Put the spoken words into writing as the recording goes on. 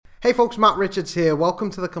Hey folks, Matt Richards here.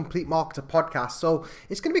 Welcome to the Complete Marketer podcast. So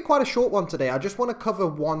it's going to be quite a short one today. I just want to cover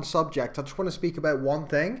one subject. I just want to speak about one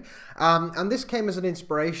thing. And this came as an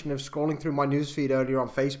inspiration of scrolling through my newsfeed earlier on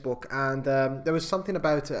Facebook. And there was something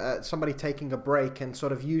about somebody taking a break and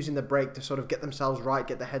sort of using the break to sort of get themselves right,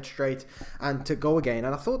 get their head straight and to go again.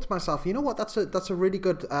 And I thought to myself, you know what, that's a really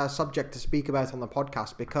good subject to speak about on the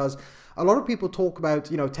podcast, because a lot of people talk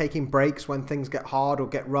about, taking breaks when things get hard or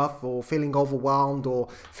get rough or feeling overwhelmed or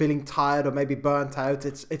feeling tired or maybe burnt out.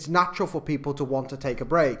 It's natural for people to want to take a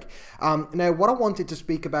break. Now, what I wanted to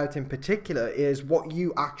speak about in particular is what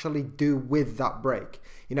you actually do with that break.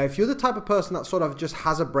 If you're the type of person that sort of just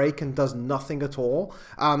has a break and does nothing at all,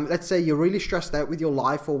 let's say you're really stressed out with your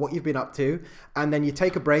life or what you've been up to, and then you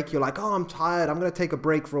take a break, you're like, oh, I'm tired, I'm going to take a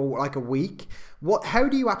break for like a week. How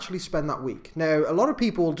do you actually spend that week? Now, a lot of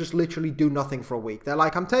people just literally do nothing for a week. They're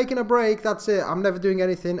like, I'm taking a break, that's it. I'm never doing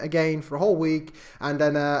anything again for a whole week. And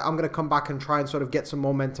then I'm going to come back and try and sort of get some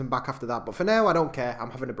momentum back after that. But for now, I don't care. I'm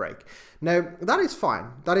having a break. Now, that is fine.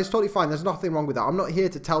 That is totally fine. There's nothing wrong with that. I'm not here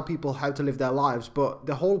to tell people how to live their lives. But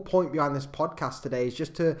the whole point behind this podcast today is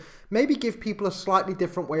just to maybe give people a slightly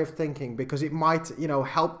different way of thinking, because it might,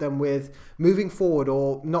 help them with moving forward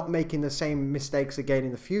or not making the same mistakes again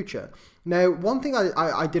in the future. Now, one thing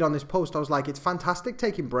I did on this post, I was like, it's fantastic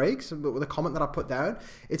taking breaks, with a comment that I put down.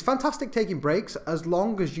 It's fantastic taking breaks as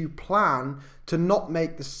long as you plan to not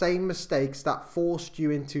make the same mistakes that forced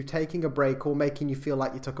you into taking a break or making you feel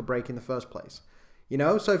like you took a break in the first place.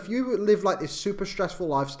 So if you live like this super stressful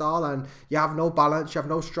lifestyle and you have no balance, you have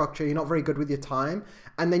no structure, you're not very good with your time,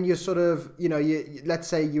 and then you're sort of, let's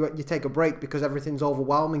say you take a break because everything's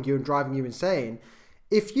overwhelming you and driving you insane.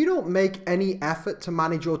 If you don't make any effort to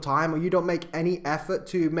manage your time, or you don't make any effort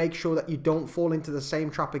to make sure that you don't fall into the same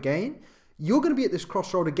trap again, you're going to be at this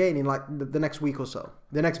crossroad again in like the next week or so,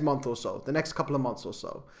 the next month or so, the next couple of months or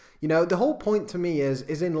so. The whole point to me is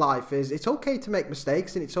in life is it's okay to make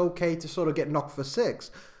mistakes and it's okay to sort of get knocked for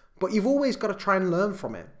six, but you've always got to try and learn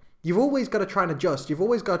from it. You've always got to try and adjust. You've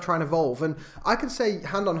always got to try and evolve. And I can say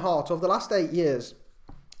hand on heart, over the last 8 years,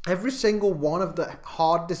 every single one of the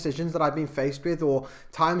hard decisions that I've been faced with, or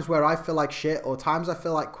times where I feel like shit, or times I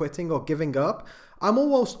feel like quitting or giving up, I'm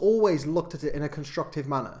almost always looked at it in a constructive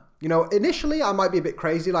manner. Initially I might be a bit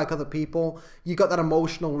crazy like other people. You got that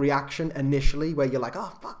emotional reaction initially where you're like,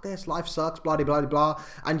 oh, fuck this, life sucks, blah, blah, blah, blah.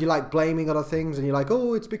 And you're like blaming other things and you're like,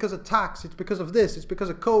 oh, it's because of tax, it's because of this, it's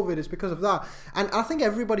because of COVID, it's because of that. And I think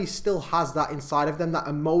everybody still has that inside of them, that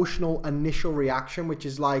emotional initial reaction, which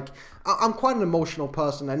is like, I'm quite an emotional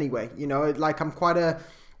person anyway.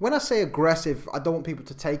 When I say aggressive, I don't want people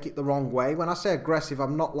to take it the wrong way. When I say aggressive,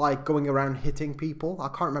 I'm not like going around hitting people. I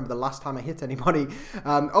can't remember the last time I hit anybody.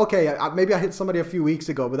 Maybe I hit somebody a few weeks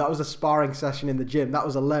ago, but that was a sparring session in the gym. That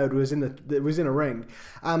was allowed. It was in a ring.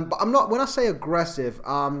 But I'm not. When I say aggressive,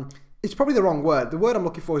 it's probably the wrong word. The word I'm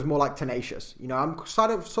looking for is more like tenacious. I'm sort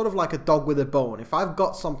of like a dog with a bone. If I've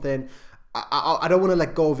got something, I don't want to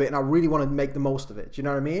let go of it, and I really want to make the most of it. Do you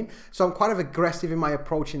know what I mean? So I'm quite aggressive in my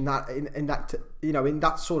approach in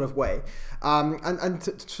that sort of way.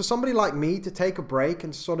 For somebody like me to take a break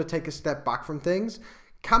and sort of take a step back from things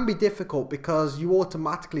can be difficult, because you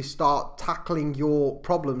automatically start tackling your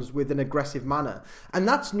problems with an aggressive manner. And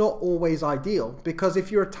that's not always ideal, because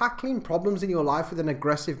if you're tackling problems in your life with an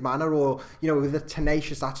aggressive manner, or, with a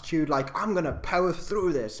tenacious attitude, like, I'm going to power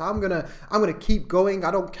through this, I'm going to keep going,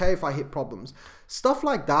 I don't care if I hit problems. Stuff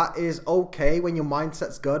like that is okay when your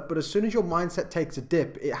mindset's good, but as soon as your mindset takes a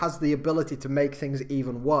dip, it has the ability to make things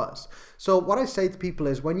even worse. So what I say to people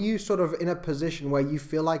is, when you sort of in a position where you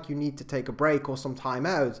feel like you need to take a break or some time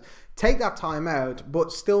out, take that time out,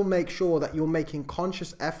 but still make sure that you're making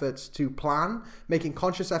conscious efforts to plan, making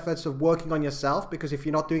conscious efforts of working on yourself, because if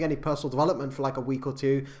you're not doing any personal development for like a week or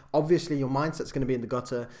two, obviously your mindset's going to be in the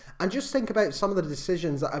gutter. And just think about some of the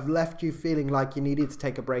decisions that have left you feeling like you needed to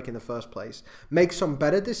take a break in the first place. Make some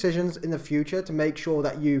better decisions in the future to make sure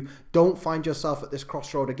that you don't find yourself at this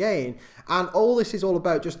crossroad again. And all this is all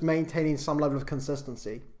about just maintaining some level of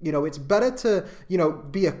consistency. It's better to,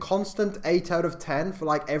 be a constant 8 out of 10 for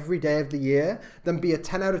like every day of the year than be a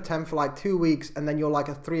 10 out of 10 for like 2 weeks and then you're like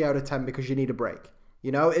a 3 out of 10 because you need a break.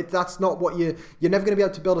 That's not what you're never going to be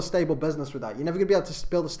able to build a stable business with that. You're never going to be able to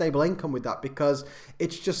build a stable income with that, because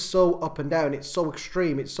it's just so up and down. It's so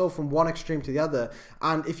extreme. It's so from one extreme to the other.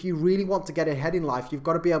 And if you really want to get ahead in life, you've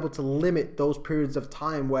got to be able to limit those periods of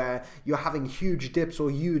time where you're having huge dips or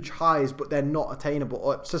huge highs, but they're not attainable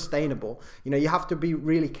or sustainable. You have to be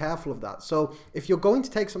really careful of that. So if you're going to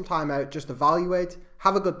take some time out, just evaluate,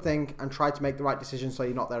 have a good think, and try to make the right decision so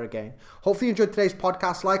you're not there again. Hopefully you enjoyed today's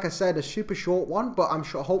podcast. Like I said, a super short one, but I'm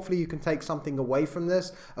sure hopefully you can take something away from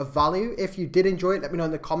this of value. If you did enjoy it, let me know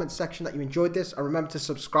in the comments section that you enjoyed this, and remember to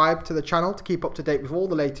subscribe to the channel to keep up to date with all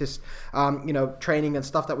the latest training and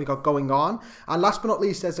stuff that we got going on. And last but not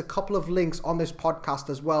least, there's a couple of links on this podcast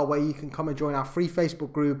as well where you can come and join our free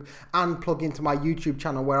Facebook group and plug into my YouTube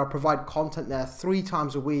channel, where I provide content there 3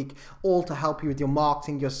 times a week, all to help you with your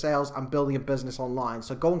marketing, your sales, and building a business online.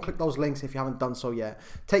 So go and click those links if you haven't done so yet.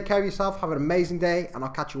 Take care of yourself, have an amazing day, and I'll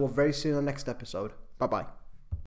catch you all very soon in the next episode. Bye-bye.